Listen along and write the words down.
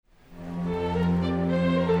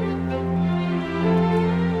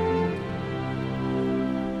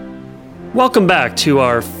Welcome back to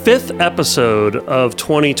our 5th episode of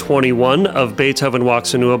 2021 of Beethoven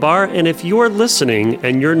Walks Into a Bar. And if you're listening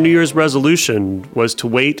and your New Year's resolution was to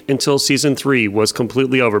wait until season 3 was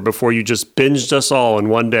completely over before you just binged us all in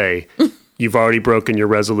one day, you've already broken your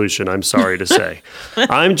resolution, I'm sorry to say.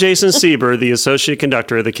 I'm Jason Sieber, the Associate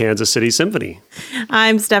Conductor of the Kansas City Symphony.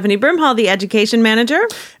 I'm Stephanie Brimhall, the Education Manager.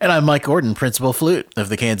 And I'm Mike Gordon, Principal Flute of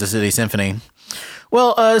the Kansas City Symphony.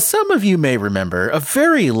 Well, some of you may remember a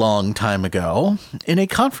very long time ago in a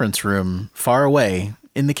conference room far away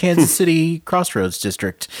in the Kansas City Crossroads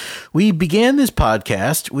District, we began this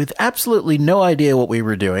podcast with absolutely no idea what we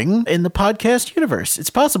were doing in the podcast universe. It's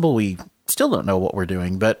possible we still don't know what we're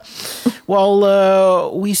doing, but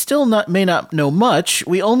while we still may not know much,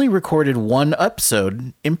 we only recorded one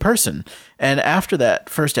episode in person. And after that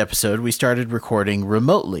first episode, we started recording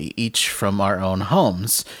remotely, each from our own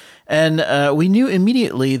homes. And we knew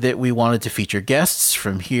immediately that we wanted to feature guests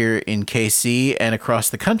from here in KC and across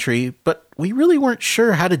the country, but we really weren't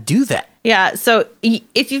sure how to do that. Yeah, so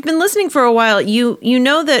if you've been listening for a while, you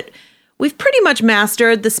know that we've pretty much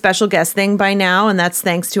mastered the special guest thing by now, and that's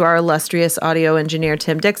thanks to our illustrious audio engineer,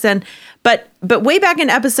 Tim Dixon. But way back in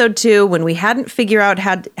episode 2, when we hadn't figured out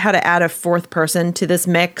how to add a fourth person to this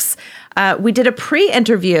mix, we did a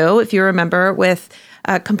pre-interview, if you remember, with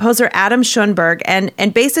composer Adam Schoenberg.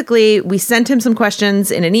 And basically, we sent him some questions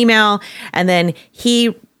in an email, and then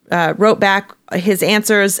he wrote back his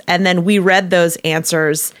answers, and then we read those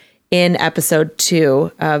answers in episode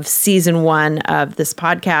 2 of season 1 of this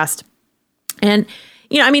podcast. And,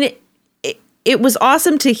 it was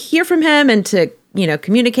awesome to hear from him and to,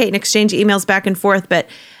 communicate and exchange emails back and forth. But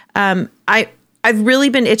I've really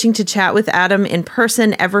been itching to chat with Adam in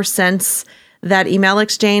person ever since that email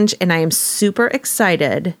exchange, and I am super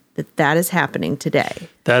excited that is happening today.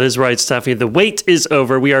 That is right, Stephanie. The wait is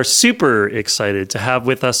over. We are super excited to have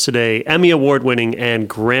with us today Emmy Award-winning and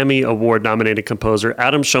Grammy Award-nominated composer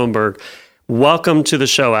Adam Schoenberg. Welcome to the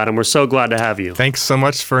show, Adam. We're so glad to have you. Thanks so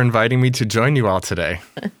much for inviting me to join you all today.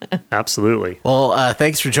 Absolutely. Well,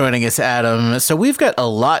 thanks for joining us, Adam. So we've got a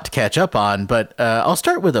lot to catch up on, but I'll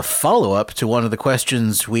start with a follow-up to one of the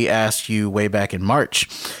questions we asked you way back in March.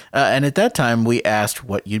 And at that time, we asked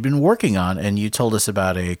what you'd been working on, and you told us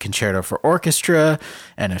about a concerto for orchestra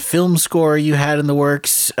and a film score you had in the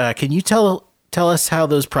works. Can you tell us how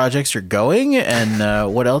those projects are going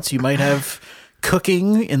and what else you might have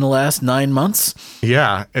cooking in the last 9 months?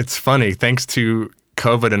 Yeah, it's funny. Thanks to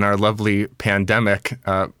COVID and our lovely pandemic,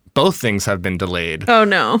 both things have been delayed. Oh,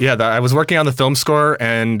 no. Yeah, I was working on the film score,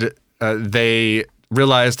 and they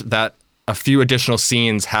realized that a few additional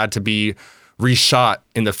scenes had to be reshot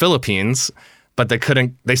in the Philippines, but they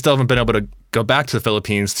still haven't been able to go back to the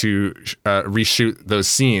Philippines to reshoot those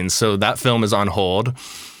scenes. So that film is on hold.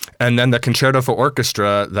 And then the concerto for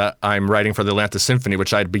orchestra that I'm writing for the Atlanta Symphony,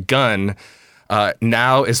 which I'd begun,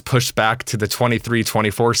 now is pushed back to the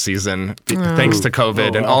 23-24 season thanks to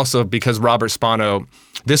COVID. And also because Robert Spano,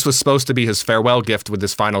 this was supposed to be his farewell gift with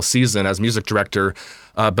his final season as music director,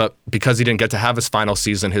 but because he didn't get to have his final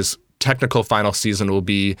season, his technical final season will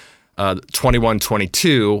be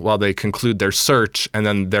 21-22 while they conclude their search, and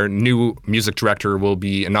then their new music director will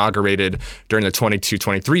be inaugurated during the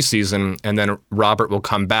 22-23 season, and then Robert will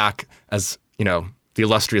come back as, the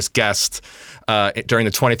illustrious guest during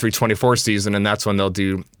the 23-24 season, and that's when they'll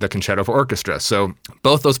do the concerto for orchestra. So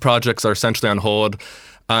both those projects are essentially on hold.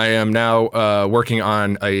 I am now working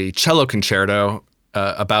on a cello concerto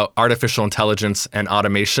about artificial intelligence and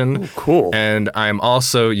automation. Ooh, cool. And I'm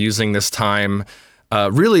also using this time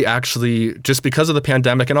really actually just because of the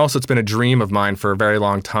pandemic, and also it's been a dream of mine for a very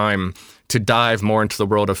long time to dive more into the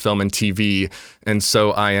world of film and TV. And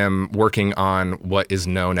so I am working on what is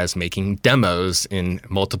known as making demos in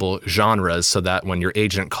multiple genres so that when your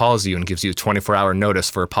agent calls you and gives you a 24-hour notice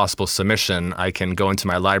for a possible submission, I can go into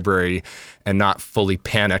my library and not fully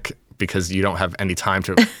panic because you don't have any time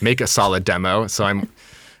to make a solid demo. So I'm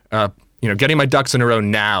getting my ducks in a row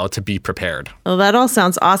now to be prepared. Well, that all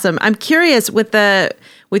sounds awesome. I'm curious with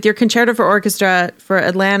your concerto for orchestra for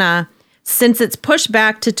Atlanta, since it's pushed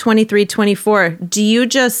back to 23-24, do you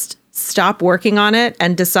just stop working on it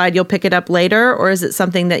and decide you'll pick it up later? Or is it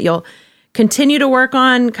something that you'll continue to work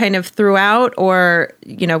on kind of throughout? Or,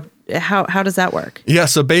 how does that work? Yeah,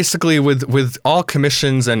 so basically with all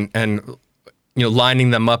commissions and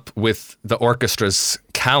lining them up with the orchestra's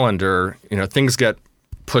calendar, things get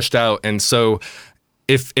pushed out. And so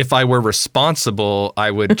if I were responsible,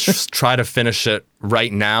 I would just try to finish it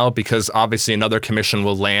right now because obviously another commission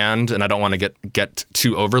will land and I don't want to get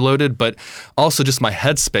too overloaded, but also just my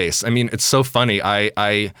headspace. I mean, it's so funny.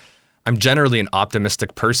 I'm generally an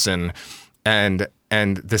optimistic person, and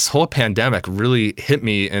And this whole pandemic really hit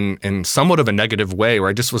me in somewhat of a negative way, where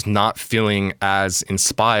I just was not feeling as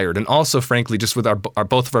inspired. And also, frankly, just with our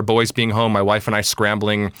both of our boys being home, my wife and I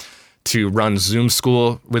scrambling to run Zoom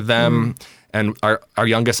school with them, and our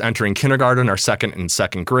youngest entering kindergarten, our second in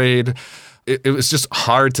second grade. It was just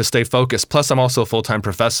hard to stay focused. Plus, I'm also a full-time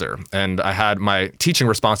professor, and I had my teaching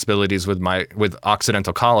responsibilities with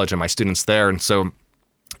Occidental College and my students there. And so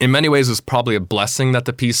in many ways, it's probably a blessing that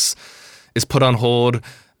the piece is put on hold.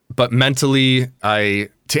 But mentally,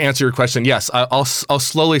 to answer your question, yes, I'll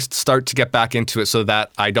slowly start to get back into it so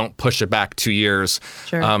that I don't push it back 2 years.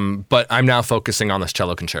 Sure. But I'm now focusing on this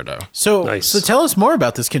cello concerto. So, Nice. so tell us more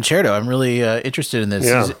about this concerto. I'm really interested in this.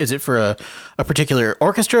 Yeah. Is it for a particular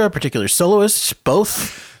orchestra, a particular soloist,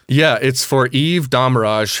 both? Yeah, it's for Yves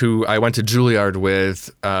Damaraj, who I went to Juilliard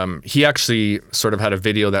with. He actually sort of had a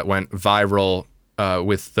video that went viral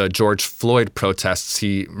with the George Floyd protests.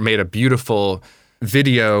 He made a beautiful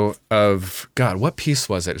video of, God, what piece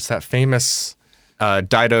was it? It's that famous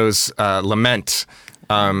Dido's Lament,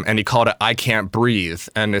 and he called it "I Can't Breathe,"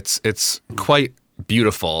 and it's quite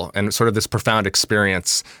beautiful and sort of this profound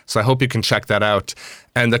experience. So I hope you can check that out.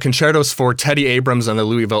 And the concerto's for Teddy Abrams and the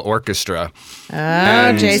Louisville Orchestra.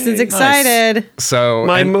 Oh, Jason's excited. So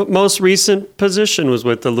My most recent position was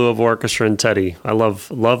with the Louisville Orchestra and Teddy. I love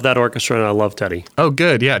that orchestra, and I love Teddy. Oh,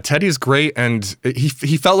 good. Yeah, Teddy's great, and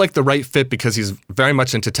he felt like the right fit because he's very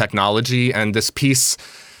much into technology, and this piece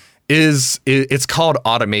it's called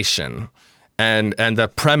Automation, and the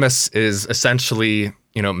premise is essentially,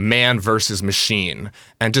 man versus machine,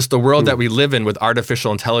 and just the world that we live in with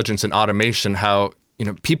artificial intelligence and automation, how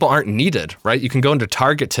people aren't needed, right? You can go into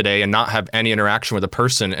Target today and not have any interaction with a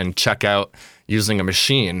person and check out using a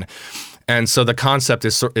machine. And so the concept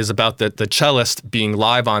is about the cellist being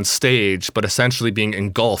live on stage, but essentially being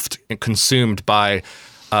engulfed and consumed by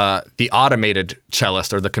the automated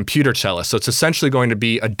cellist or the computer cellist. So it's essentially going to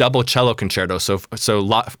be a double cello concerto. So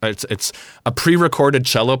it's a pre-recorded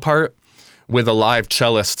cello part with a live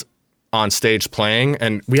cellist on stage playing.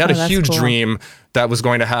 And we had a huge dream that was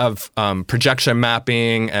going to have projection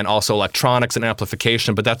mapping and also electronics and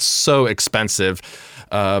amplification, but that's so expensive,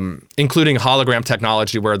 including hologram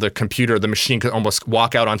technology where the machine could almost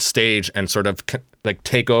walk out on stage and sort of like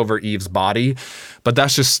take over Yves' body. But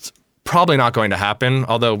that's just probably not going to happen,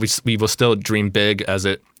 although we will still dream big as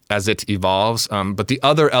it evolves. But the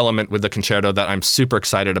other element with the concerto that I'm super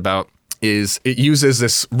excited about is it uses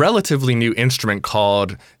this relatively new instrument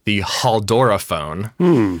called the Haldoraphone,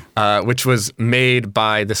 which was made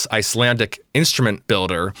by this Icelandic instrument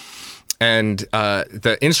builder. And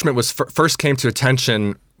the instrument was first came to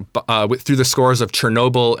attention through the scores of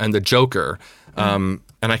Chernobyl and The Joker.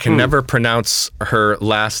 And I can never pronounce her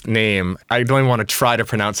last name. I don't even want to try to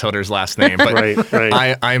pronounce Hilder's last name, but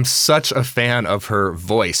Right. I'm such a fan of her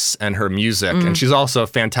voice and her music, and she's also a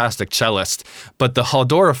fantastic cellist. But the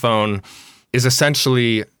Haldoraphone is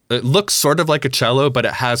essentially, it looks sort of like a cello, but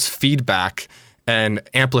it has feedback and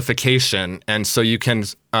amplification, and so you can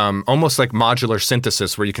almost like modular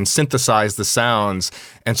synthesis, where you can synthesize the sounds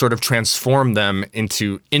and sort of transform them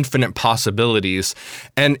into infinite possibilities.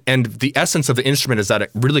 And the essence of the instrument is that it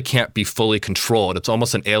really can't be fully controlled. It's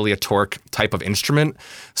almost an aleatoric type of instrument.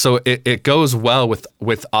 So it goes well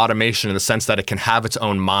with automation in the sense that it can have its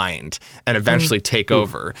own mind and eventually take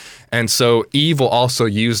over. And so Yves will also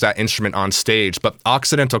use that instrument on stage, but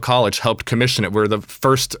Occidental College helped commission it. We're the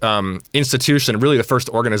first institution, really the first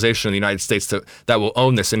organization in the United States that will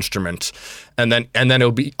own this instrument, and then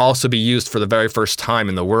it'll also be used for the very first time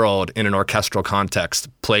in the world in an orchestral context,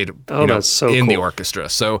 played That's so in the cool. orchestra.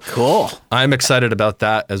 So Cool. I'm excited about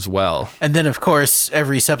that as well. And then, of course,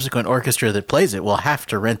 every subsequent orchestra that plays it will have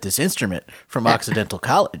to rent this instrument from Occidental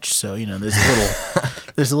College. So,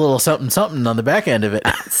 there's a little something on the back end of it.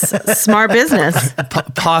 Smart business.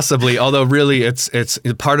 Possibly, although really it's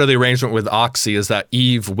part of the arrangement with Oxy is that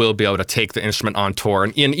Yves will be able to take the instrument on tour,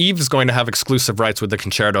 and Yves is going to have exclusive rights with the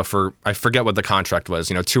concerto for, I forget what the contract was,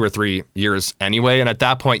 2 or 3 years anyway. And at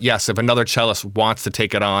that point, yes, if another cellist wants to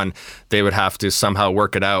take it on, they would have to somehow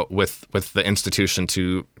work it out with the institution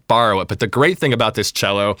to borrow it. But the great thing about this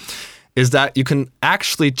cello is that you can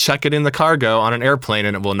actually check it in the cargo on an airplane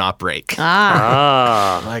and it will not break.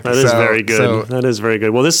 That is So- very good. so- That is very good.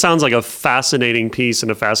 Well, this sounds like a fascinating piece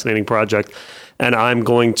and a fascinating project. And I'm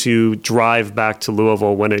going to drive back to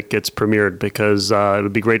Louisville when it gets premiered, because it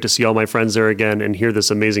would be great to see all my friends there again and hear this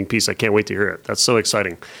amazing piece. I can't wait to hear it. That's so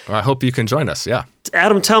exciting. Well, I hope you can join us. Yeah.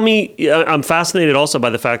 Adam, tell me, I'm fascinated also by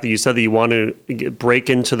the fact that you said that you want to break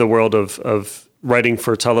into the world of writing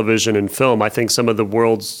for television and film. I think some of the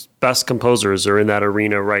world's best composers are in that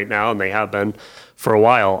arena right now, and they have been for a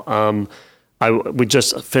while. we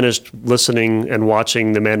just finished listening and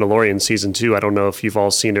watching The Mandalorian season 2. I don't know if you've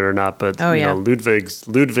all seen it or not, but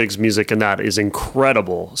Ludwig's music in that is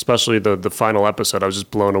incredible, especially the final episode. I was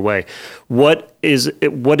just blown away. What is it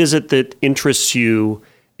that interests you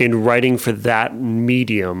in writing for that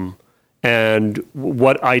medium? And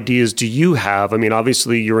what ideas do you have? I mean,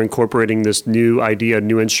 obviously you're incorporating this new idea,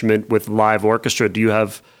 new instrument with live orchestra. Do you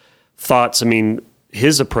have thoughts? I mean,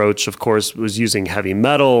 his approach, of course, was using heavy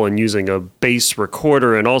metal and using a bass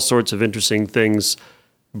recorder and all sorts of interesting things,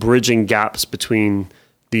 bridging gaps between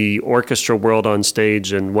the orchestra world on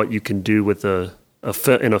stage and what you can do with in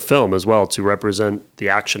a film as well to represent the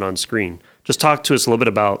action on screen. Just talk to us a little bit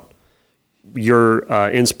about your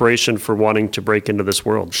inspiration for wanting to break into this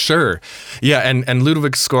world. Sure. Yeah, and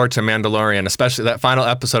Ludwig's score to Mandalorian, especially that final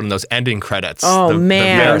episode and those ending credits. Oh,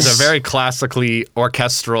 man. The very classically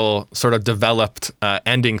orchestral, sort of developed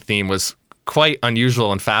ending theme was quite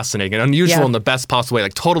unusual and fascinating, and unusual in the best possible way,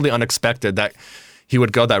 like totally unexpected that he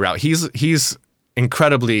would go that route. He's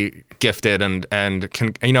incredibly gifted and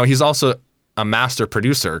can, he's also a master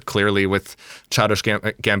producer, clearly, with Childish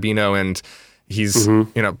Gambino, and he's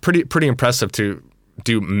pretty impressive to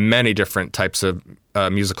do many different types of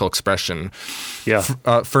musical expression. Yeah.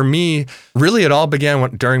 For me, really, it all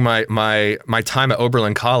began during my time at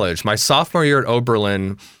Oberlin College. My sophomore year at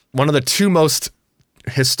Oberlin, one of the two most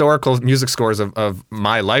historical music scores of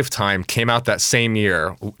my lifetime came out that same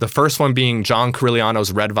year. The first one being John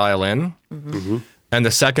Corigliano's Red Violin. Mm-hmm. And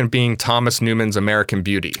the second being Thomas Newman's American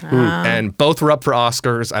Beauty. And both were up for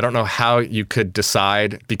Oscars. I don't know how you could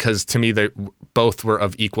decide, because to me, they both were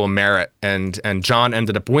of equal merit. And John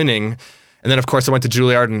ended up winning. And then, of course, I went to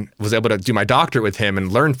Juilliard and was able to do my doctorate with him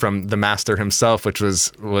and learn from the master himself, which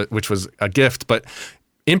was a gift. But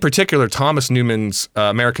in particular, Thomas Newman's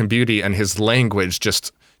American Beauty and his language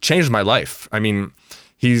just changed my life. I mean,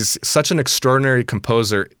 he's such an extraordinary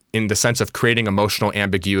composer in the sense of creating emotional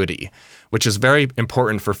ambiguity, which is very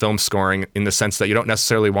important for film scoring in the sense that you don't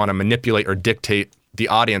necessarily want to manipulate or dictate the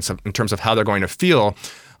audience in terms of how they're going to feel,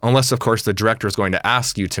 unless, of course, the director is going to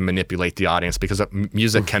ask you to manipulate the audience, because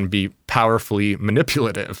music can be powerfully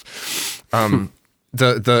manipulative.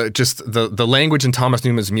 The language in Thomas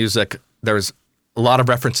Newman's music, there's a lot of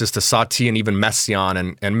references to Satie and even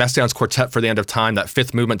Messiaen, and Messiaen's Quartet for the End of Time, that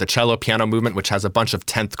fifth movement, the cello piano movement, which has a bunch of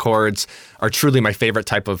 10th chords, are truly my favorite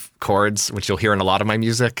type of chords, which you'll hear in a lot of my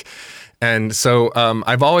music. And so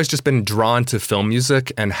I've always just been drawn to film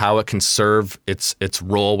music and how it can serve its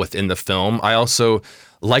role within the film. I also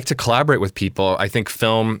like to collaborate with people. I think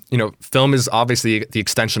film is obviously the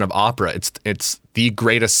extension of opera. It's the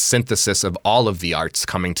greatest synthesis of all of the arts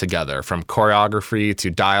coming together, from choreography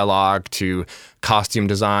to dialogue to costume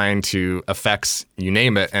design to effects, you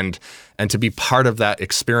name it. And to be part of that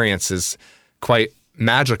experience is quite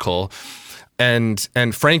magical. And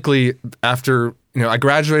frankly, after I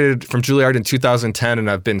graduated from Juilliard in 2010,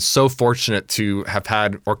 and I've been so fortunate to have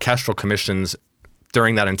had orchestral commissions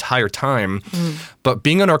during that entire time. But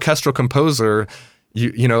being an orchestral composer,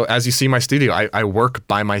 as you see my studio, I work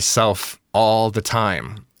by myself all the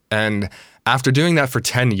time. And after doing that for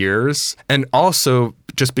 10 years, and also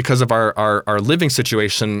just because of our living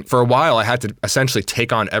situation, for a while I had to essentially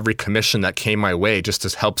take on every commission that came my way just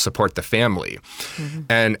to help support the family.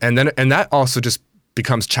 And that also just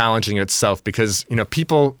becomes challenging in itself, because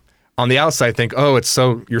people on the outside think, oh, it's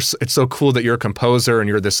so cool that you're a composer and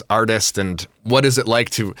you're this artist, and what is it like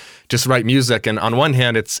to just write music? And on one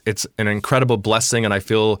hand, it's an incredible blessing, and I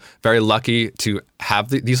feel very lucky to have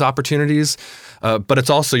these opportunities. But it's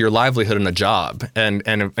also your livelihood and a job, and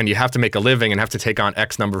you have to make a living and have to take on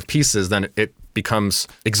X number of pieces. Then it becomes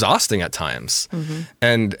exhausting at times,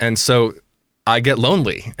 and so I get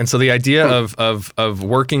lonely. And so the idea of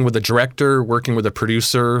working with a director, working with a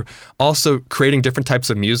producer, also creating different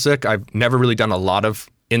types of music. I've never really done a lot of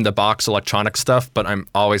in-the-box electronic stuff, but I'm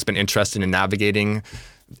always been interested in navigating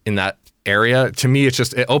in that area. To me,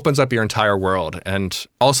 it opens up your entire world. And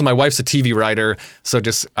also my wife's a TV writer, so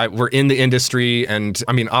we're in the industry, and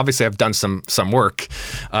I mean, obviously I've done some work,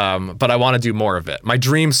 but I want to do more of it. My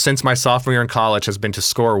dream since my sophomore year in college has been to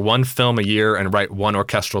score one film a year and write one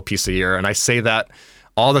orchestral piece a year. And I say that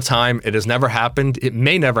all the time. It has never happened. It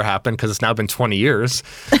may never happen because it's now been 20 years,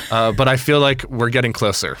 but I feel like we're getting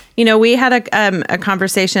closer. We had a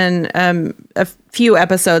conversation a few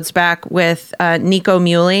episodes back with Nico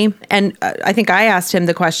Muhly, and I think I asked him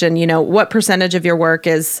the question, what percentage of your work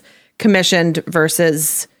is commissioned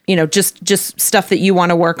versus, just stuff that you want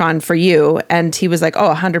to work on for you? And he was like,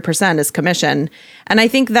 100% is commission. And I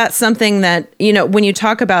think that's something that, when you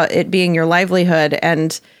talk about it being your livelihood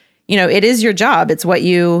and it is your job. It's what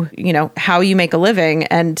how you make a living.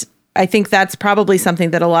 And I think that's probably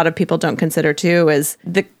something that a lot of people don't consider too, is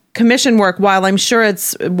the commission work. While I'm sure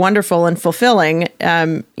it's wonderful and fulfilling,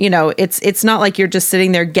 it's not like you're just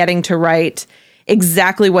sitting there getting to write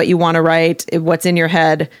exactly what you want to write, what's in your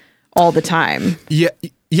head all the time. Yeah.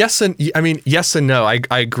 Yes and no. I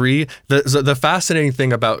agree. The fascinating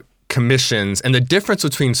thing about commissions and the difference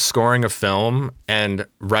between scoring a film and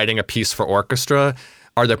writing a piece for orchestra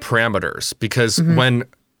are the parameters. Because when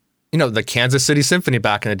the Kansas City Symphony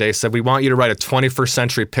back in the day said, we want you to write a 21st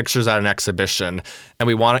century pictures at an exhibition, and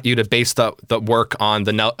we want you to base the work on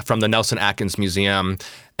from the Nelson Atkins Museum,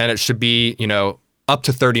 and it should be, up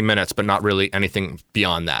to 30 minutes, but not really anything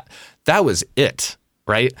beyond that. That was it,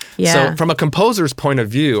 right? Yeah. So from a composer's point of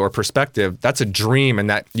view or perspective, that's a dream, and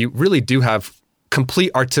that you really do have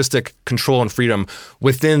complete artistic control and freedom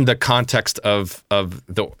within the context of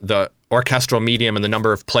the orchestral medium and the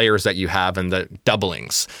number of players that you have and the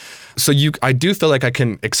doublings. So I do feel like I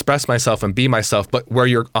can express myself and be myself, but where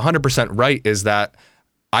you're 100% right is that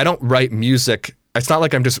I don't write music. It's not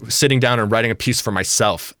like I'm just sitting down and writing a piece for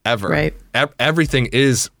myself ever. Right. Everything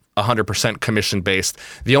is 100% commission based.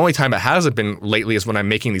 The only time it hasn't been lately is when I'm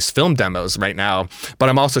making these film demos right now, but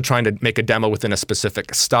I'm also trying to make a demo within a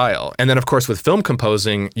specific style. And then of course with film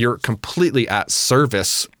composing, you're completely at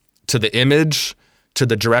service to the image, to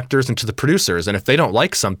the directors, and to the producers. And if they don't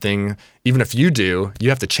like something, even if you do, you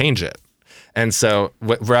have to change it. And so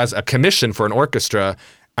whereas a commission for an orchestra,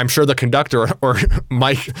 I'm sure the conductor or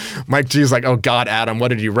Mike G is like, oh God, Adam, what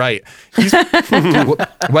did you write?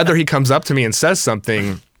 Whether he comes up to me and says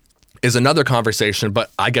something is another conversation, but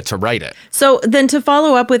I get to write it. So then to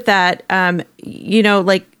follow up with that,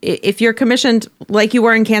 like if you're commissioned like you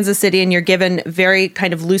were in Kansas City and you're given very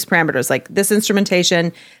kind of loose parameters, like this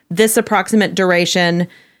instrumentation, this approximate duration,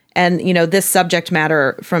 and, this subject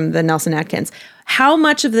matter from the Nelson Atkins, how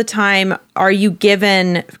much of the time are you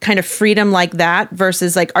given kind of freedom like that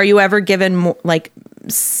versus like, are you ever given more, like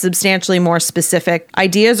substantially more specific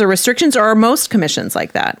ideas or restrictions, or are most commissions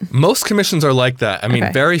like that? Most commissions are like that. I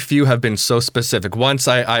mean, very few have been so specific. Once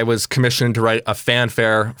I was commissioned to write a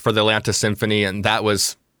fanfare for the Atlanta Symphony, and that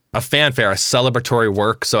was a fanfare, a celebratory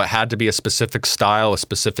work, so it had to be a specific style, a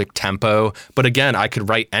specific tempo. But again, I could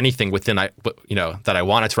write anything within, that I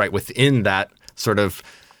wanted to write within that sort of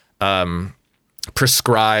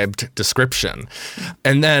prescribed description.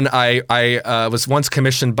 And then I was once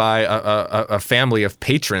commissioned by a family of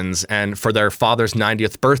patrons and for their father's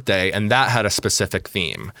 90th birthday, and that had a specific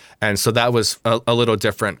theme. And so that was a little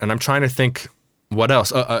different. And I'm trying to think what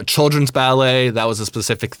else. A children's ballet, that was a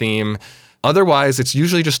specific theme. Otherwise, it's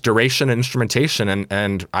usually just duration and instrumentation,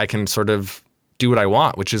 and I can sort of do what I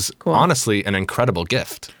want, which is honestly an incredible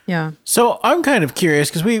gift. Yeah. So I'm kind of curious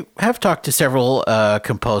because we have talked to several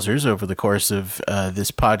composers over the course of this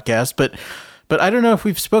podcast, but I don't know if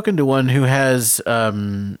we've spoken to one who has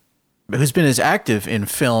who's been as active in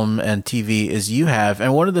film and TV as you have.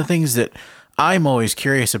 And one of the things that I'm always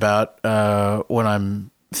curious about when I'm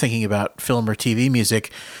thinking about film or TV music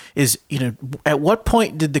is, at what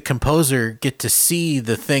point did the composer get to see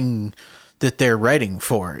the thing that they're writing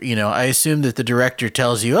for? I assume that the director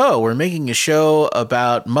tells you, oh, we're making a show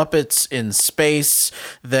about Muppets in space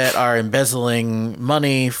that are embezzling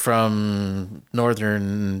money from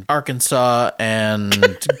northern Arkansas,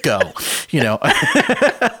 and go,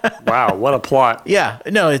 Wow, what a plot. Yeah,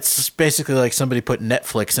 no, it's basically like somebody put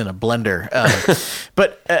Netflix in a blender.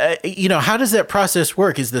 But, how does that process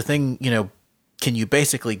work? Is the thing, can you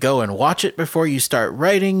basically go and watch it before you start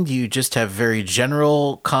writing? Do you just have very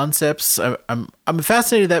general concepts? I'm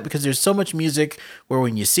fascinated with that because there's so much music where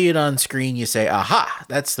when you see it on screen, you say, aha,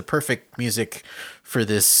 that's the perfect music for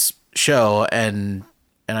this show. And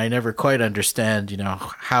I never quite understand,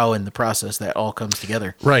 how in the process that all comes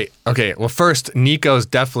together. Right. Okay. Well, first, Nico's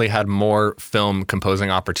definitely had more film composing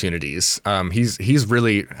opportunities. He's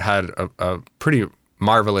really had a pretty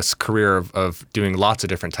marvelous career of doing lots of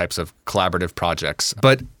different types of collaborative projects.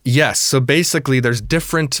 But yes, so basically there's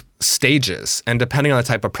different stages, and depending on the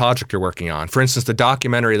type of project you're working on. For instance, the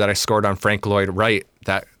documentary that I scored on Frank Lloyd Wright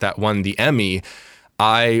that won the Emmy,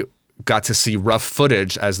 I got to see rough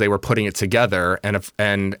footage as they were putting it together, and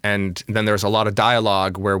then there was a lot of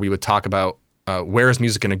dialogue where we would talk about where is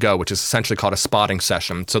music going to go, which is essentially called a spotting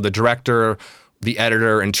session. So the director, the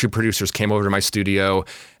editor, and two producers came over to my studio,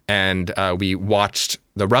 and we watched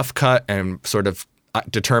the rough cut and sort of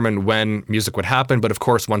determine when music would happen. But of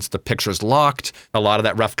course, once the picture's locked, a lot of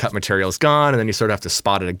that rough cut material is gone, and then you sort of have to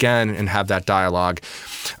spot it again and have that dialogue.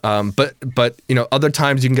 But other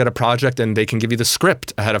times you can get a project and they can give you the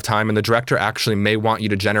script ahead of time, and the director actually may want you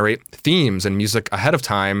to generate themes and music ahead of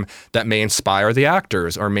time that may inspire the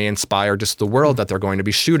actors or may inspire just the world that they're going to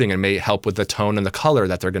be shooting and may help with the tone and the color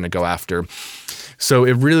that they're going to go after. So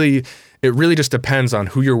it really just depends on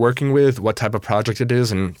who you're working with, what type of project it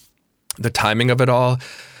is, and the timing of it all.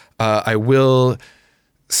 I will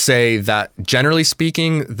say that generally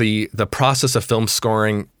speaking, the process of film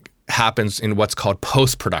scoring happens in what's called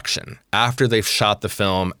post-production. After they've shot the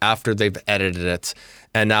film, after they've edited it,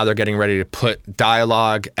 and now they're getting ready to put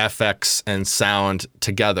dialogue, FX, and sound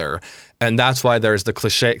together. And that's why there's the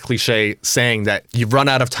cliche saying that you've run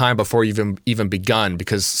out of time before you've even begun,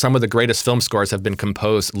 because some of the greatest film scores have been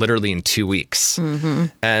composed literally in 2 weeks. Mm-hmm.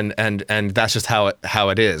 And that's just how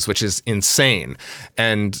it is, which is insane.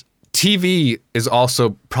 And TV is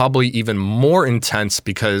also probably even more intense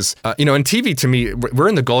because, in TV, to me, we're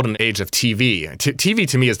in the golden age of TV. TV,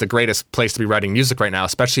 to me, is the greatest place to be writing music right now,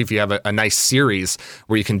 especially if you have a nice series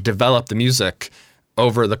where you can develop the music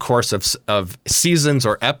over the course of seasons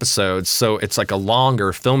or episodes. So it's like a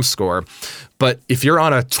longer film score. But if you're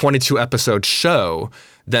on a 22-episode show,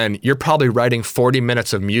 then you're probably writing 40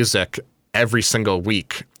 minutes of music every single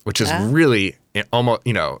week, which is really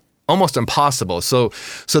almost impossible. So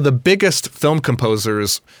the biggest film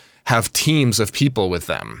composers have teams of people with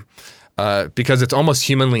them because it's almost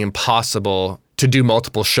humanly impossible to do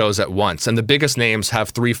multiple shows at once. And the biggest names have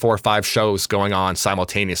 3, 4, 5 shows going on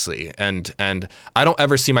simultaneously. And I don't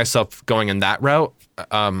ever see myself going in that route.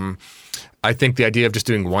 I think the idea of just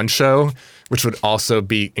doing one show, which would also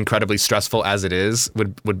be incredibly stressful as it is,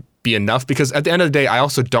 would be enough, because at the end of the day, I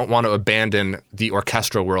also don't want to abandon the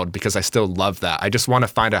orchestral world because I still love that. I just want to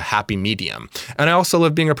find a happy medium. And I also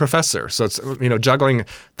love being a professor. So it's, juggling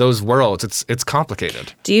those worlds, it's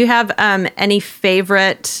complicated. Do you have any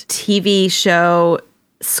favorite TV show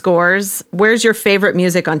scores? Where's your favorite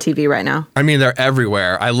music on TV right now? I mean, they're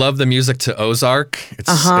everywhere. I love the music to Ozark.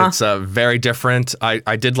 It's very different.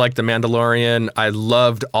 I did like The Mandalorian. I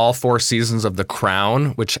loved all 4 seasons of The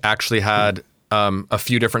Crown, which actually had a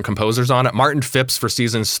few different composers on it. Martin Phipps for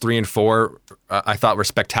seasons 3 and 4, I thought were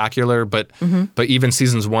spectacular, but even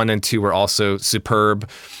seasons 1 and 2 were also superb.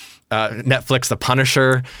 Netflix, The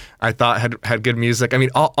Punisher, I thought had good music. I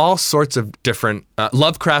mean, all sorts of different.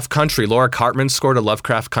 Lovecraft Country, Laura Cartman scored a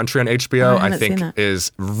Lovecraft Country on HBO. I think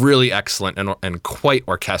is really excellent and quite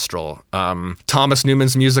orchestral. Thomas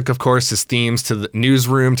Newman's music, of course, his themes to The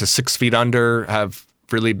Newsroom, to 6 Feet Under have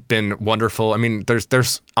really been wonderful. I mean,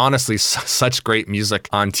 there's honestly such great music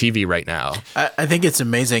on TV right now. I think it's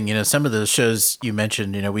amazing. Some of the shows you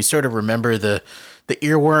mentioned, we sort of remember the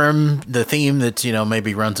earworm, the theme that,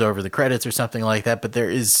 maybe runs over the credits or something like that. But there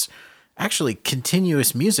is actually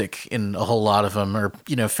continuous music in a whole lot of them, or,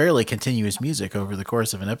 fairly continuous music over the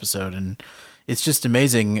course of an episode. And it's just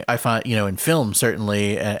amazing. I find, in film,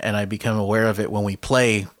 certainly, and I become aware of it when we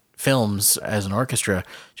play films as an orchestra,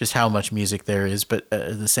 just how much music there is. But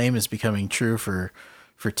the same is becoming true for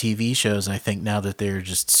TV shows, I think, now that they're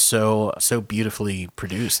just so beautifully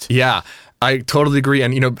produced. Yeah, I totally agree.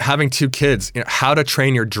 And, having 2 kids, How to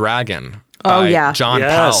Train Your Dragon by John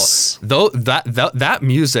Powell. That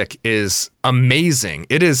music is amazing.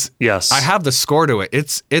 It is. Yes. I have the score to it.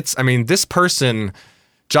 It's I mean, this person,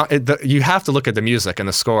 John, you have to look at the music and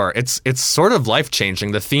the score. It's sort of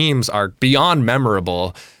life-changing. The themes are beyond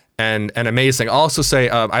memorable and amazing. I'll also say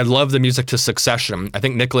I love the music to Succession. I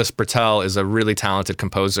think Nicholas Britell is a really talented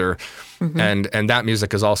composer, and that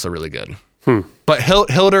music is also really good. But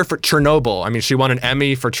Hildur for Chernobyl, I mean, she won an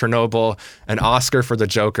Emmy for Chernobyl, an Oscar for The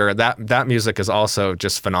Joker. That music is also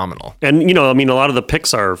just phenomenal. And, a lot of the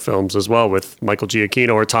Pixar films as well, with Michael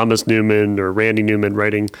Giacchino or Thomas Newman or Randy Newman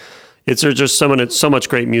writing. There's just so much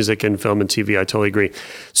great music in film and TV. I totally agree.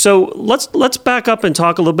 So let's back up and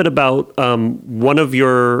talk a little bit about one of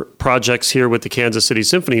your projects here with the Kansas City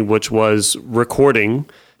Symphony, which was recording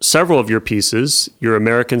several of your pieces, your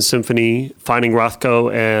American Symphony, Finding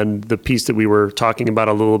Rothko, and the piece that we were talking about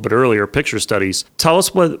a little bit earlier, Picture Studies. Tell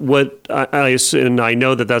us what I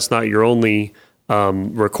know that that's not your only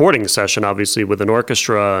recording session, obviously, with an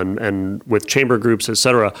orchestra and with chamber groups,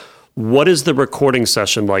 etc. What is the recording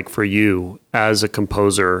session like for you as a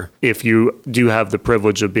composer, if you do have the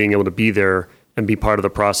privilege of being able to be there and be part of the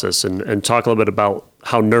process, and talk a little bit about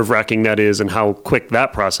how nerve-wracking that is and how quick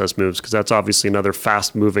that process moves, because that's obviously another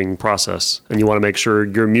fast-moving process. And you want to make sure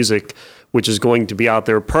your music, which is going to be out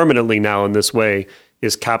there permanently now in this way,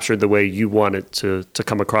 is captured the way you want it to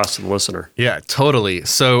come across to the listener. Yeah, totally.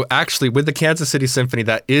 So actually, with the Kansas City Symphony,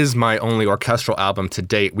 that is my only orchestral album to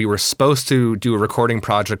date. We were supposed to do a recording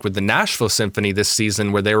project with the Nashville Symphony this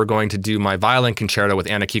season where they were going to do my violin concerto with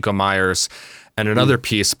Anna Kiko Myers and another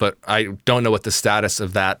piece, but I don't know what the status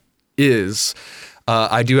of that is.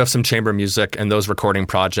 I do have some chamber music and those recording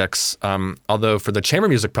projects. Although for the chamber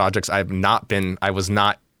music projects, I was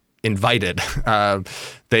not invited.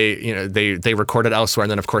 They recorded elsewhere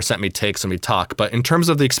and then of course sent me takes and we talk. But in terms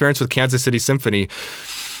of the experience with Kansas City Symphony,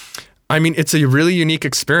 I mean, it's a really unique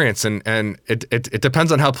experience and it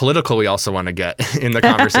depends on how political we also want to get in the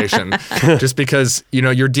conversation. Just because,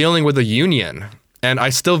 you're dealing with a union. And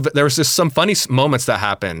there was just some funny moments that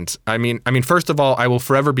happened. I mean, first of all, I will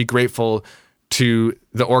forever be grateful to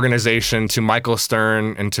the organization, to Michael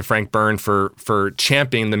Stern and to Frank Byrne for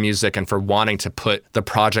championing the music and for wanting to put the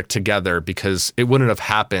project together, because it wouldn't have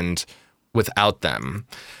happened without them.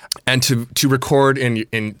 And to record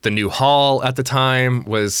in the new hall at the time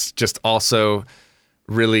was just also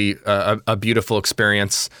really a beautiful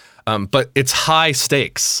experience. But it's high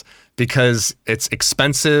stakes because it's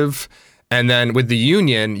expensive. And then with the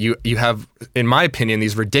union, you have, in my opinion,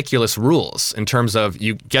 these ridiculous rules in terms of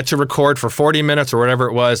you get to record for 40 minutes or whatever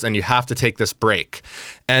it was, and you have to take this break.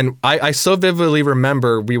 And I so vividly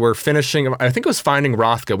remember we were finishing, I think it was Finding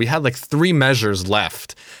Rothko. We had like 3 measures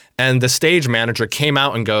left. And the stage manager came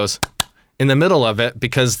out and goes, in the middle of it,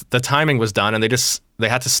 because the timing was done and they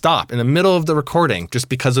had to stop in the middle of the recording just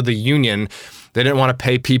because of the union. They didn't want to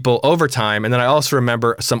pay people overtime. And then I also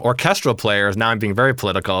remember some orchestral players, now I'm being very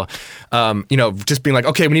political, just being like,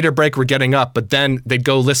 okay, we need a break, we're getting up. But then they'd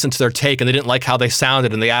go listen to their take and they didn't like how they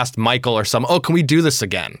sounded. And they asked Michael or some, can we do this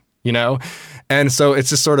again? And so it's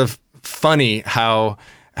just sort of funny how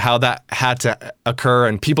that had to occur,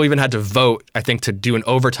 and people even had to vote, I think, to do an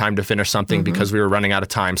overtime to finish something because we were running out of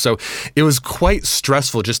time. So it was quite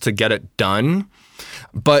stressful just to get it done,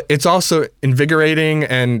 but it's also invigorating,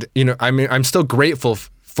 and I'm still grateful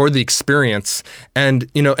for the experience. And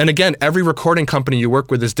and again, every recording company you work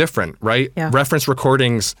with is different, right? Yeah. Reference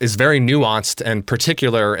Recordings is very nuanced and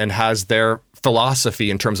particular and has their philosophy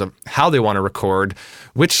in terms of how they want to record,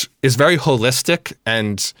 which is very holistic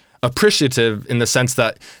and appreciative in the sense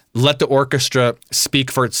that let the orchestra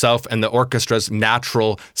speak for itself, and the orchestra's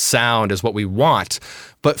natural sound is what we want.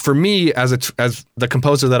 But for me, as the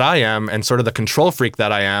composer that I am and sort of the control freak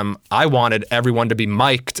that I am, I wanted everyone to be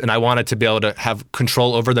mic'd, and I wanted to be able to have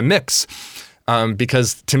control over the mix,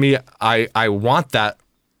 because to me, I want that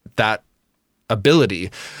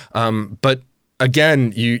ability. But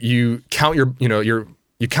again, you count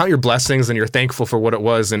you count your blessings and you're thankful for what it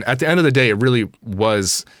was, and at the end of the day, it really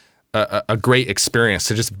was a great experience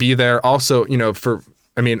to just be there. Also,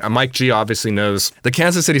 Mike G obviously knows the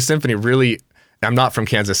Kansas City Symphony really, I'm not from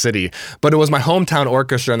Kansas City, but it was my hometown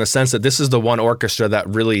orchestra in the sense that this is the one orchestra that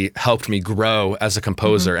really helped me grow as a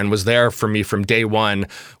composer and was there for me from day one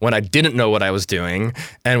when I didn't know what I was doing,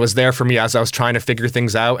 and was there for me as I was trying to figure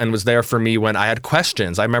things out, and was there for me when I had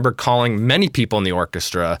questions. I remember calling many people in the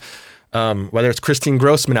orchestra, whether it's Christine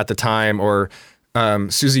Grossman at the time or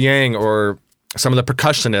Susie Yang or some of the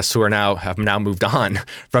percussionists who have now moved on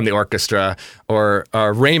from the orchestra, or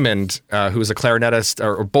Raymond, who was a clarinetist,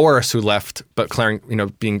 or Boris, who left, but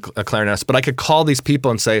being a clarinetist. But I could call these people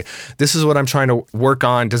and say, "This is what I'm trying to work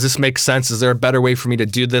on. Does this make sense? Is there a better way for me to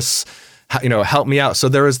do this? Help me out." So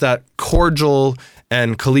there was that cordial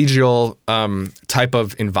and collegial type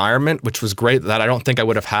of environment, which was great, that I don't think I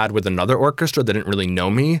would have had with another orchestra that didn't really know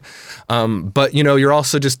me. But you're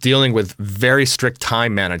also just dealing with very strict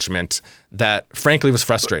time management that frankly was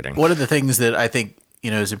frustrating. One of the things that I think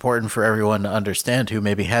is important for everyone to understand who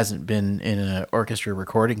maybe hasn't been in an orchestra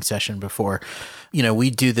recording session before. We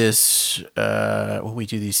do this, we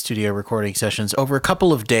do these studio recording sessions over a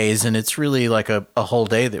couple of days, and it's really like a whole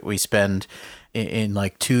day that we spend in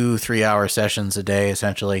like 2-3 hour sessions a day,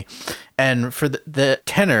 essentially. And for the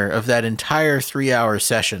tenor of that entire 3-hour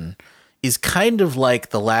session is kind of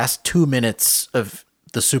like the last 2 minutes of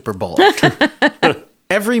the Super Bowl.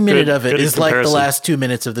 Every minute of it is like the last 2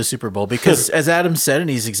 minutes of the Super Bowl, because as Adam said, and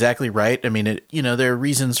he's exactly right. I mean, there are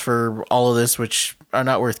reasons for all of this which are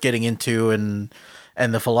not worth getting into, and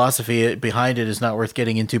the philosophy behind it is not worth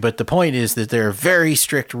getting into. But the point is that there are very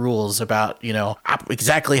strict rules about,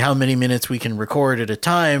 exactly how many minutes we can record at a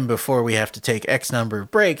time before we have to take X number of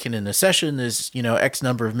break. And in a session there's, X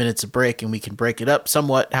number of minutes of break, and we can break it up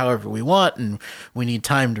somewhat however we want. And we need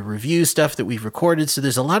time to review stuff that we've recorded. So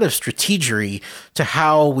there's a lot of strategery to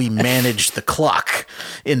how we manage the clock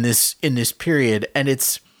in this period. And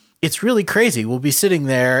it's it's really crazy. We'll be sitting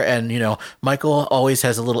there and, Michael always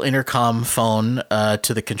has a little intercom phone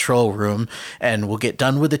to the control room, and we'll get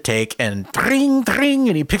done with the take and ring, ring,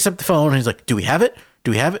 and he picks up the phone and he's like, do we have it?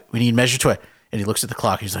 Do we have it? We need measure 12. And he looks at the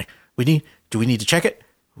clock. He's like, do we need to check it?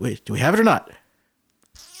 Wait, do we have it or not?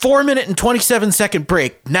 4-minute and 27-second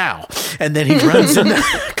break now. And then he runs in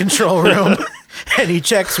the control room and he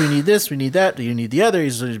checks, we need this, we need that, do you need the other?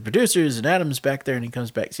 He's the producers and Adam's back there and he comes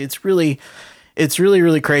back. See, it's really,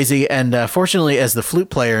 really crazy. And fortunately, as the flute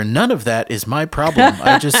player, none of that is my problem.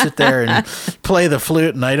 I just sit there and play the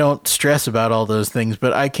flute and I don't stress about all those things,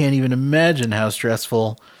 but I can't even imagine how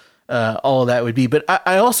stressful all of that would be. But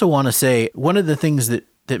I also want to say one of the things that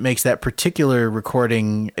makes that particular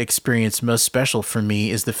recording experience most special for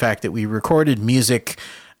me is the fact that we recorded music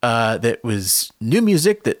that was new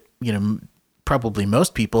music that, probably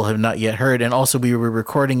most people have not yet heard. And also we were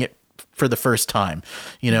recording it for the first time,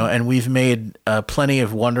 and we've made plenty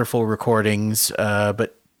of wonderful recordings.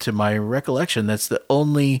 But to my recollection, that's the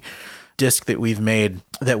only disc that we've made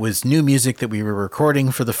that was new music that we were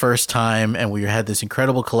recording for the first time. And we had this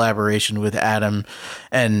incredible collaboration with Adam.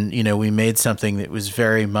 And, we made something that was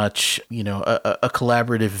very much, a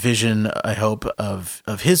collaborative vision, I hope, of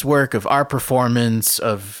his work, of our performance,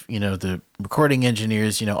 of, the recording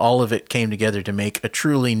engineers, all of it came together to make a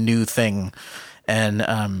truly new thing. And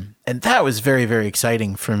that was very, very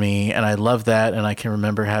exciting for me. And I love that. And I can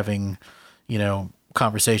remember having,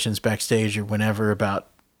 conversations backstage or whenever about,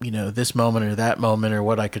 this moment or that moment or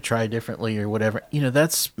what I could try differently or whatever.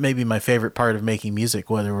 That's maybe my favorite part of making music,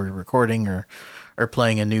 whether we're recording or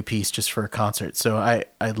playing a new piece just for a concert. So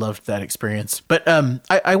I loved that experience. But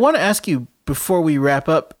I want to ask you before we wrap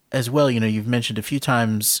up as well, you've mentioned a few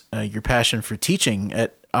times your passion for teaching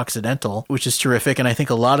at Occidental, which is terrific. And I think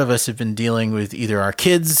a lot of us have been dealing with either our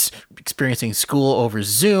kids experiencing school over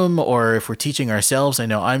Zoom, or if we're teaching ourselves. I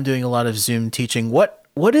know I'm doing a lot of Zoom teaching. What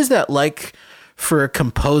is that like for a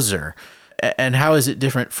composer, and how is it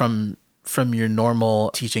different from your normal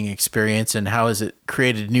teaching experience, and how has it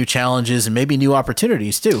created new challenges and maybe new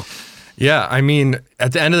opportunities too? Yeah, I mean,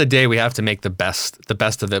 at the end of the day, we have to make the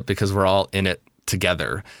best of it because we're all in it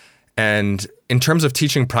together. And in terms of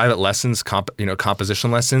teaching private lessons, composition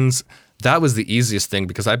lessons, that was the easiest thing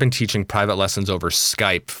because I've been teaching private lessons over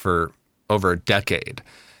Skype for over a decade.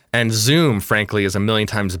 And Zoom, frankly, is a million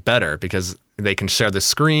times better because they can share the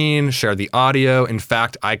screen, share the audio. In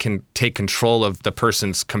fact, I can take control of the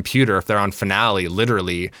person's computer if they're on Finale,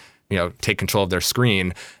 literally, take control of their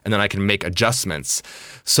screen, and then I can make adjustments.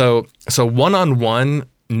 So one-on-one,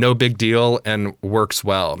 no big deal and works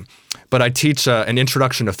well. But I teach an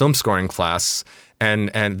introduction to film scoring class and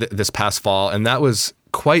this past fall, and that was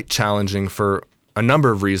quite challenging for a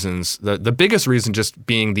number of reasons. The biggest reason just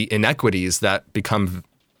being the inequities that become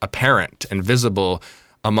apparent and visible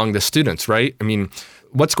among the students, right? I mean,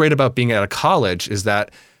 what's great about being at a college is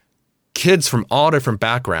that kids from all different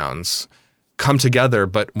backgrounds come together,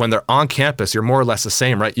 but when they're on campus, you're more or less the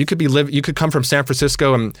same, right? You could come from San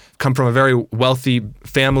Francisco and come from a very wealthy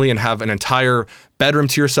family and have an entire bedroom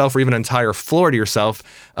to yourself or even an entire floor to yourself.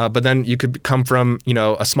 But then you could come from,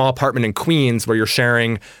 a small apartment in Queens where you're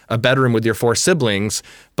sharing a bedroom with your 4 siblings.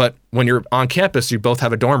 But when you're on campus, you both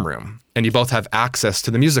have a dorm room and you both have access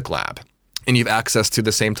to the music lab. And you have access to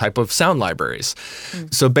the same type of sound libraries.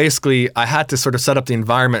 So basically, I had to sort of set up the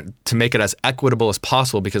environment to make it as equitable as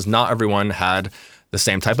possible because not everyone had the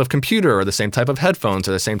same type of computer or the same type of headphones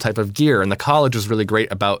or the same type of gear. And the college was really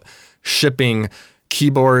great about shipping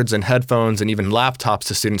keyboards and headphones and even laptops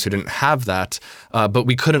to students who didn't have that. But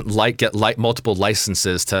we couldn't get multiple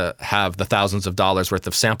licenses to have the thousands of dollars worth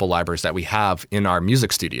of sample libraries that we have in our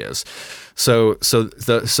music studios. So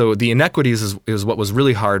the inequities is what was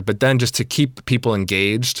really hard. But then just to keep people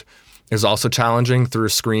engaged is also challenging through a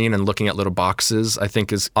screen, and looking at little boxes, I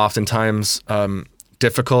think, is oftentimes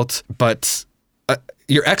difficult. But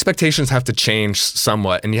your expectations have to change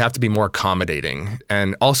somewhat, and you have to be more accommodating.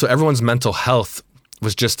 And also, everyone's mental health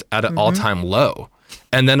was just at an all-time low.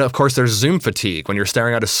 And then, of course, there's Zoom fatigue when you're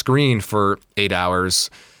staring at a screen for 8 hours,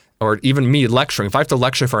 or even me lecturing. If I have to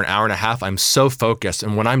lecture for an hour and a half, I'm so focused.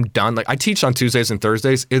 And when I'm done, like I teach on Tuesdays and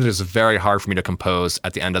Thursdays, it is very hard for me to compose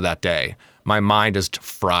at the end of that day. My mind is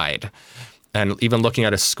fried. And even looking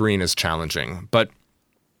at a screen is challenging. But,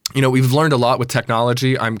 we've learned a lot with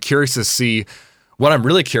technology. I'm curious to see, what I'm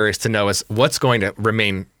really curious to know is what's going to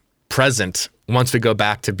remain present once we go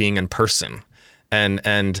back to being in person.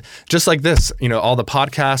 And just like this, all the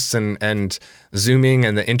podcasts and Zooming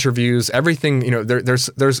and the interviews, everything,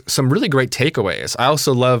 there's some really great takeaways. I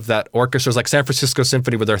also love that orchestras like San Francisco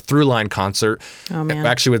Symphony with their Throughline concert,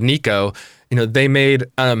 actually with Nico, they made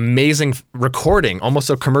an amazing recording, almost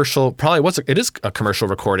a commercial, it is a commercial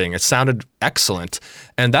recording. It sounded excellent.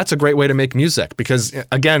 And that's a great way to make music because,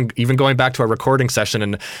 again, even going back to our recording session,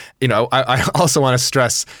 and, I also want to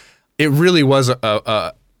stress, it really was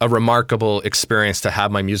a remarkable experience to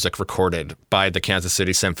have my music recorded by the Kansas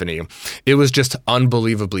City Symphony. It was just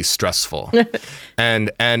unbelievably stressful.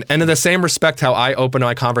 and in the same respect, how I open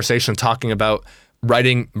my conversation talking about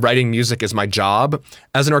writing music is my job.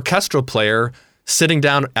 As an orchestral player, sitting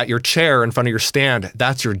down at your chair in front of your stand,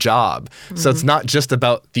 that's your job. Mm-hmm. So it's not just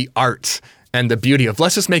about the art and the beauty of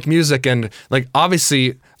let's just make music. And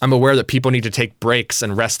obviously I'm aware that people need to take breaks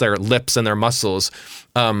and rest their lips and their muscles.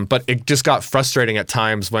 But it just got frustrating at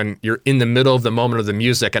times when you're in the middle of the moment of the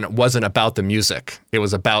music and it wasn't about the music. It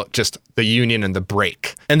was about just the union and the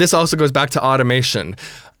break. And this also goes back to automation.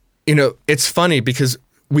 It's funny because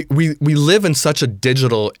we live in such a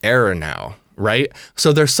digital era now, right?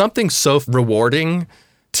 So there's something so rewarding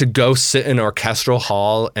to go sit in an orchestral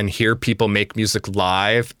hall and hear people make music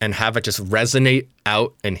live and have it just resonate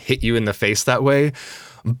out and hit you in the face that way.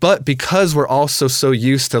 But because we're also so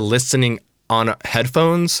used to listening on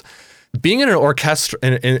headphones, being in an orchestra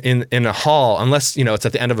in a hall, unless it's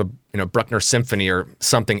at the end of a Bruckner symphony or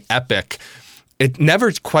something epic, it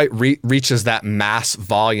never quite reaches that mass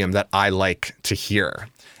volume that I like to hear.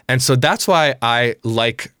 And so that's why I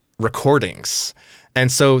like recordings.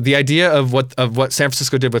 And so the idea of what San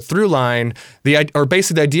Francisco did with Throughline,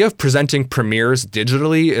 basically the idea of presenting premieres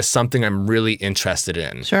digitally is something I'm really interested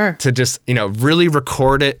in. Sure. To just, really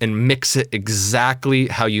record it and mix it exactly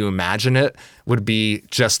how you imagine it would be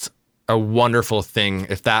just a wonderful thing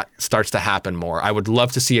if that starts to happen more. I would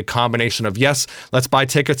love to see a combination of, yes, let's buy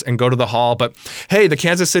tickets and go to the hall, but hey, the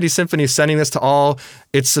Kansas City Symphony is sending this to all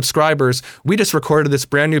its subscribers. We just recorded this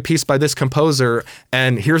brand new piece by this composer,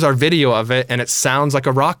 and here's our video of it, and it sounds like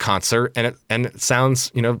a rock concert, and it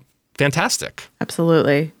sounds, fantastic.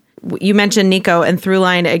 Absolutely. You mentioned Nico and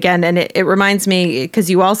Throughline again, and it reminds me, because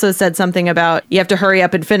you also said something about you have to hurry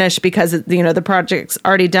up and finish because, the project's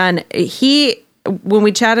already done. When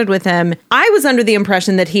we chatted with him, I was under the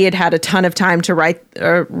impression that he had a ton of time to write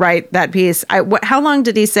that piece. How long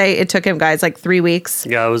did he say it took him, guys? 3 weeks?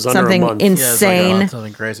 Yeah, it was under something a month. Insane. Yeah,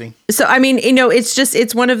 something crazy. So,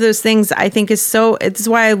 it's one of those things I think is so, it's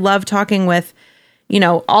why I love talking with,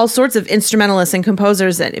 all sorts of instrumentalists and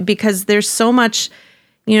composers, because there's so much,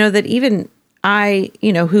 that even I,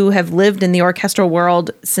 who have lived in the orchestral world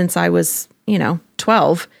since I was,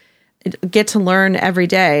 12, get to learn every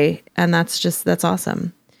day. And that's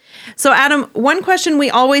awesome. So Adam, one question we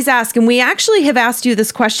always ask, and we actually have asked you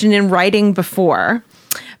this question in writing before,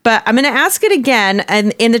 but I'm going to ask it again,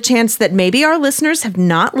 and in the chance that maybe our listeners have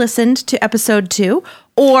not listened to episode 2,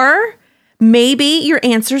 or maybe your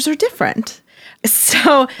answers are different.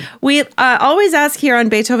 So we always ask here on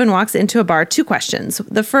Beethoven Walks Into a Bar 2 questions.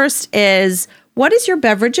 The first is, what is your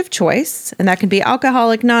beverage of choice? And that can be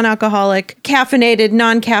alcoholic, non-alcoholic, caffeinated,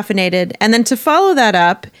 non-caffeinated. And then to follow that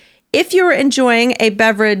up, if you were enjoying a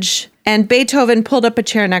beverage and Beethoven pulled up a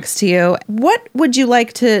chair next to you, what would you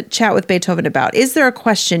like to chat with Beethoven about? Is there a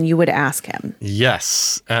question you would ask him?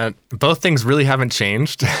 Yes. Both things really haven't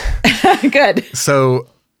changed. Good. So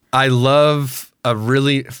I love a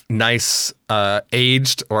really nice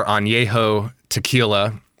aged or añejo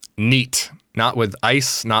tequila, neat. Not with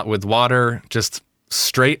ice, not with water, just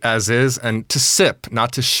straight as is, and to sip,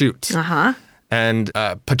 not to shoot. Uh-huh. And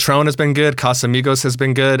Patron has been good, Casamigos has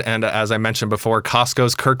been good, and as I mentioned before,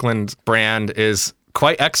 Costco's Kirkland brand is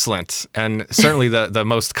quite excellent, and certainly the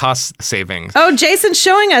most cost saving. Oh, Jason's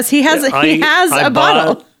showing us. He has a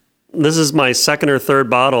bottle. This is my second or third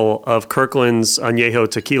bottle of Kirkland's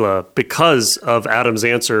Añejo tequila because of Adam's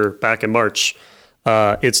answer back in March.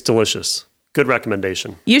 It's delicious. Good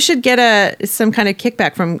recommendation. You should get some kind of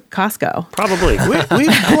kickback from Costco. Probably.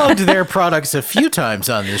 We've plugged their products a few times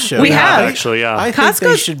on this show. We have. Actually, yeah. I think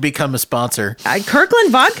they should become a sponsor.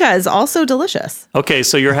 Kirkland vodka is also delicious. Okay,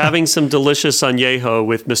 so you're having some delicious añejo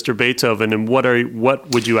with Mr. Beethoven, and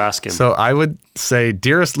what would you ask him? So I would say,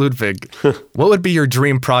 dearest Ludwig, what would be your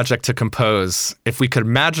dream project to compose if we could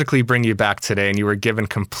magically bring you back today and you were given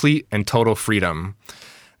complete and total freedom?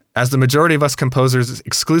 As the majority of us composers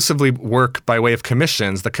exclusively work by way of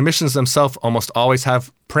commissions, the commissions themselves almost always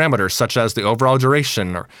have parameters such as the overall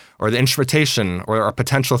duration or the instrumentation or a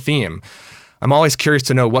potential theme. I'm always curious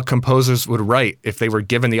to know what composers would write if they were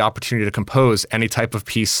given the opportunity to compose any type of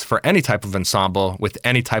piece for any type of ensemble with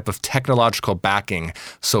any type of technological backing.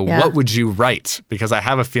 So what would you write? Because I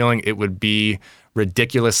have a feeling it would be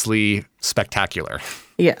ridiculously spectacular.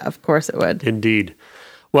 Yeah, of course it would. Indeed.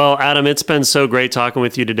 Well, Adam, it's been so great talking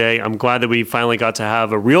with you today. I'm glad that we finally got to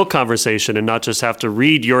have a real conversation and not just have to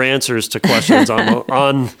read your answers to questions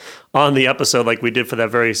on the episode like we did for that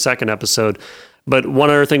very second episode. But one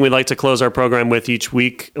other thing we'd like to close our program with each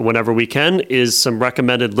week, whenever we can, is some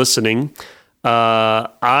recommended listening.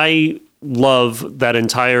 I love that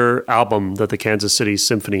entire album that the Kansas City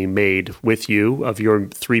Symphony made with you, of your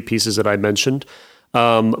 3 pieces that I mentioned.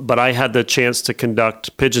 But I had the chance to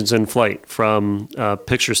conduct Pigeons in Flight from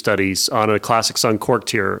Picture Studies on a Classics Uncorked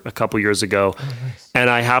here a couple years ago. Oh, nice. And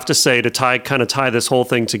I have to say, to tie this whole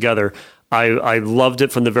thing together, I loved it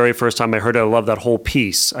from the very first time I heard it. I love that whole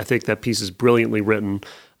piece. I think that piece is brilliantly written.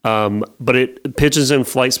 But Pigeons in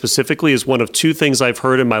Flight specifically is one of 2 things I've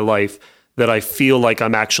heard in my life that I feel like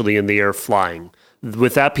I'm actually in the air flying.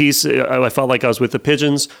 With that piece, I felt like I was with the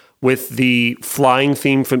pigeons. With the flying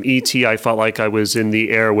theme from E.T., I felt like I was in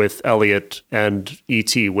the air with Elliot and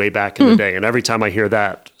E.T. way back in the day. And every time I hear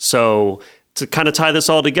that. So to kind of tie this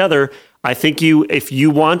all together, I think if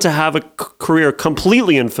you want to have a career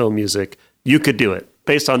completely in film music, you could do it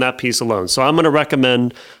based on that piece alone. So I'm going to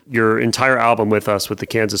recommend your entire album with us with the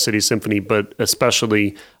Kansas City Symphony, but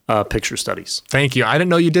especially Picture Studies. Thank you. I didn't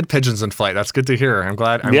know you did Pigeons in Flight. That's good to hear. I'm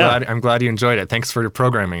glad you enjoyed it. Thanks for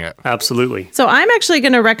programming it. Absolutely. So I'm actually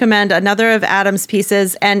going to recommend another of Adam's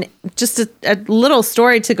pieces, and just a little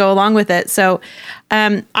story to go along with it. So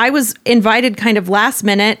I was invited kind of last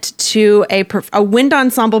minute to a wind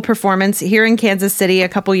ensemble performance here in Kansas City a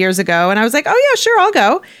couple years ago. And I was like, oh yeah, sure, I'll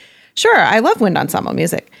go. Sure, I love wind ensemble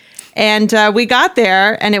music. And we got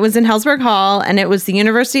there, and it was in Hellsberg Hall, and it was the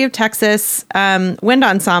University of Texas Wind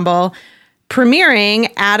Ensemble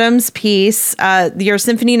premiering Adam's piece, your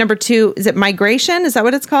Symphony No. 2. Is it Migration? Is that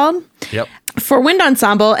what it's called? Yep. For wind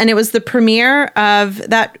ensemble, and it was the premiere of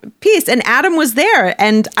that piece, and Adam was there.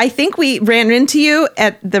 And I think we ran into you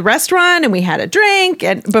at the restaurant, and we had a drink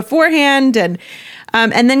and beforehand, and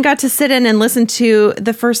then got to sit in and listen to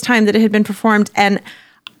the first time that it had been performed. And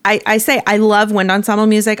I say I love wind ensemble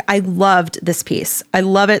music. I loved this piece. I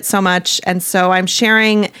love it so much. And so I'm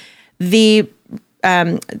sharing the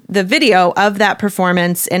video of that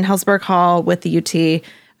performance in Hellsberg Hall with the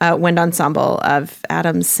UT Wind Ensemble of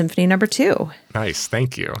Adam's Symphony No. 2. Nice.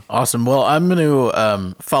 Thank you. Awesome. Well, I'm going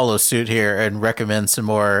to follow suit here and recommend some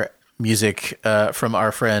more music from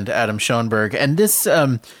our friend Adam Schoenberg. And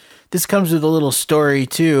this comes with a little story,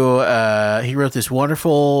 too. He wrote this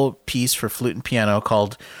wonderful piece for flute and piano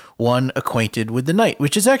called One Acquainted with the Night,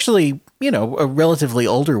 which is actually, a relatively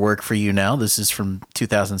older work for you now. This is from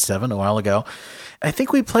 2007, a while ago. I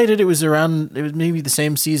think we played it. It was maybe the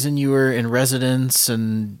same season you were in residence,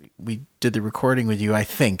 and we did the recording with you, I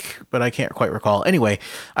think, but I can't quite recall. Anyway,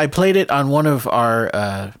 I played it on one of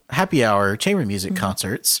our happy hour chamber music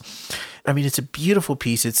concerts. I mean, it's a beautiful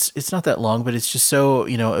piece. It's not that long, but it's just so,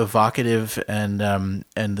 evocative, and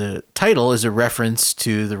the title is a reference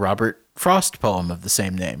to the Robert Frost poem of the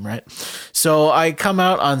same name, right? So I come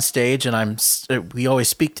out on stage, and we always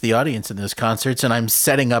speak to the audience in those concerts, and I'm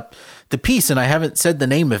setting up the piece, and I haven't said the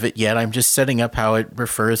name of it yet. I'm just setting up how it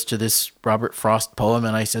refers to this Robert Frost poem,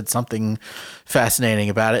 and I said something fascinating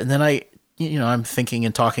about it, and then I'm thinking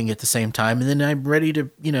and talking at the same time, and then I'm ready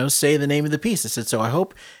to, say the name of the piece. I said, so I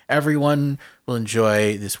hope everyone will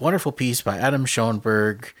enjoy this wonderful piece by Adam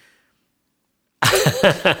Schoenberg.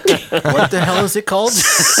 What the hell is it called?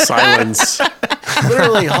 Silence.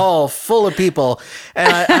 Literally hall full of people.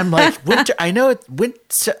 And I'm like, winter, I know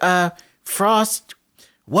it, Frost.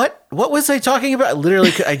 What was I talking about?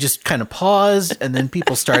 Literally, I just kind of paused, and then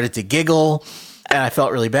people started to giggle. And I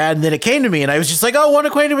felt really bad. And then it came to me, and I was just like, oh, One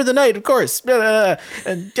Acquainted with the Night, of course.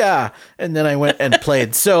 And then I went and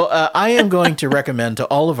played. So I am going to recommend to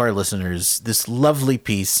all of our listeners this lovely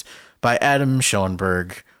piece by Adam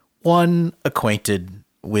Schoenberg, One Acquainted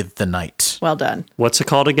with the Night. Well done. What's it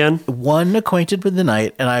called again? One Acquainted with the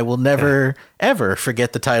Night. And I will never, ever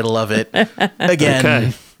forget the title of it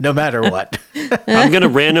again, no matter what. I'm going to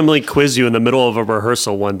randomly quiz you in the middle of a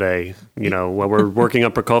rehearsal one day, when we're working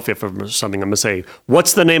on Prokofiev or something. I'm going to say,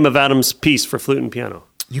 what's the name of Adam's piece for flute and piano?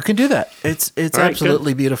 You can do that. It's right,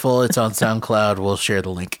 absolutely beautiful. It's on SoundCloud. We'll share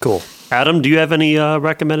the link. Cool. Adam, do you have any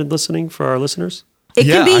recommended listening for our listeners? It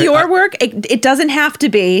can be your work. It doesn't have to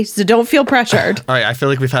be, so don't feel pressured. All right, I feel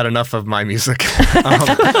like we've had enough of my music.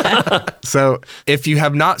 So if you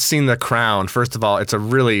have not seen The Crown, first of all, it's a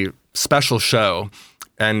really special show.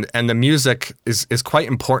 and the music is quite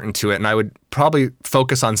important to it. And I would probably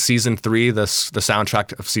focus on season 3, the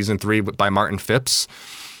soundtrack of season 3 by Martin Phipps.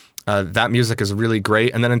 That music is really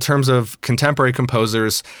great. And then in terms of contemporary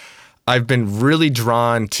composers, I've been really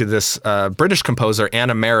drawn to this British composer,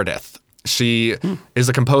 Anna Meredith. She is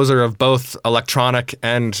a composer of both electronic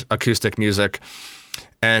and acoustic music.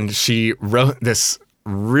 And she wrote this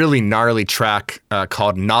really gnarly track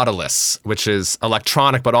called Nautilus, which is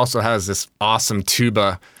electronic, but also has this awesome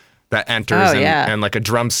tuba that enters and like a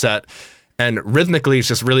drum set. And rhythmically, it's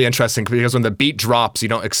just really interesting because when the beat drops, you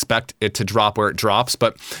don't expect it to drop where it drops.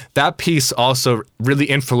 But that piece also really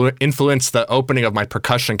influenced the opening of my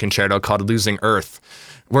percussion concerto called Losing Earth,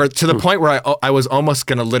 where to the point where I was almost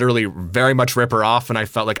going to literally very much rip her off, and I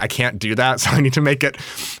felt like I can't do that, so I need to make it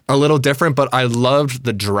a little different. But I loved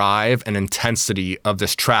the drive and intensity of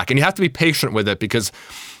this track. And you have to be patient with it because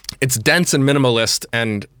it's dense and minimalist,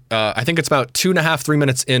 and I think it's about 2.5-3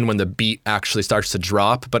 minutes in when the beat actually starts to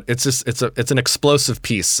drop, but it's an explosive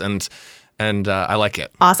piece, and I like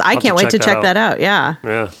it. Awesome! I can't wait to check that out.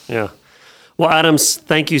 Yeah. Well, Adams,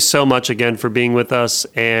 thank you so much again for being with us,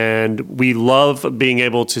 and we love being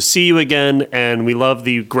able to see you again, and we love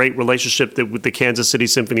the great relationship that the Kansas City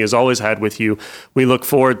Symphony has always had with you. We look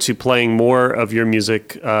forward to playing more of your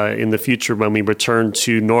music in the future when we return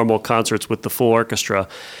to normal concerts with the full orchestra.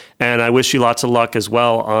 And I wish you lots of luck as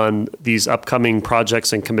well on these upcoming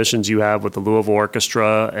projects and commissions you have with the Louisville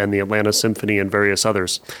Orchestra and the Atlanta Symphony and various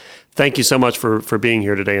others. Thank you so much for being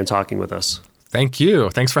here today and talking with us. Thank you.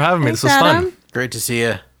 Thanks for having me. Thanks, This was Adam. fun. Great to see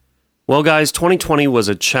you. Well, guys, 2020 was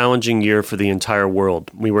a challenging year for the entire world.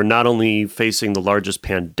 We were not only facing the largest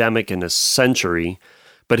pandemic in a century,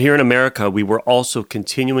 but here in America, we were also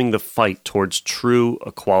continuing the fight towards true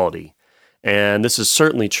equality. And this is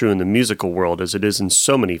certainly true in the musical world as it is in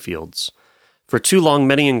so many fields. For too long,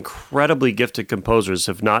 many incredibly gifted composers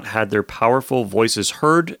have not had their powerful voices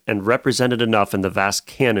heard and represented enough in the vast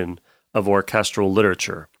canon of orchestral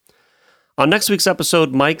literature. On next week's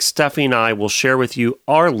episode, Mike, Steffi, and I will share with you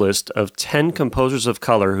our list of 10 composers of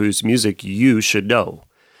color whose music you should know.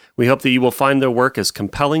 We hope that you will find their work as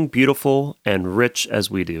compelling, beautiful, and rich as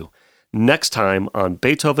we do. Next time on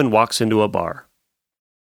Beethoven Walks into a Bar.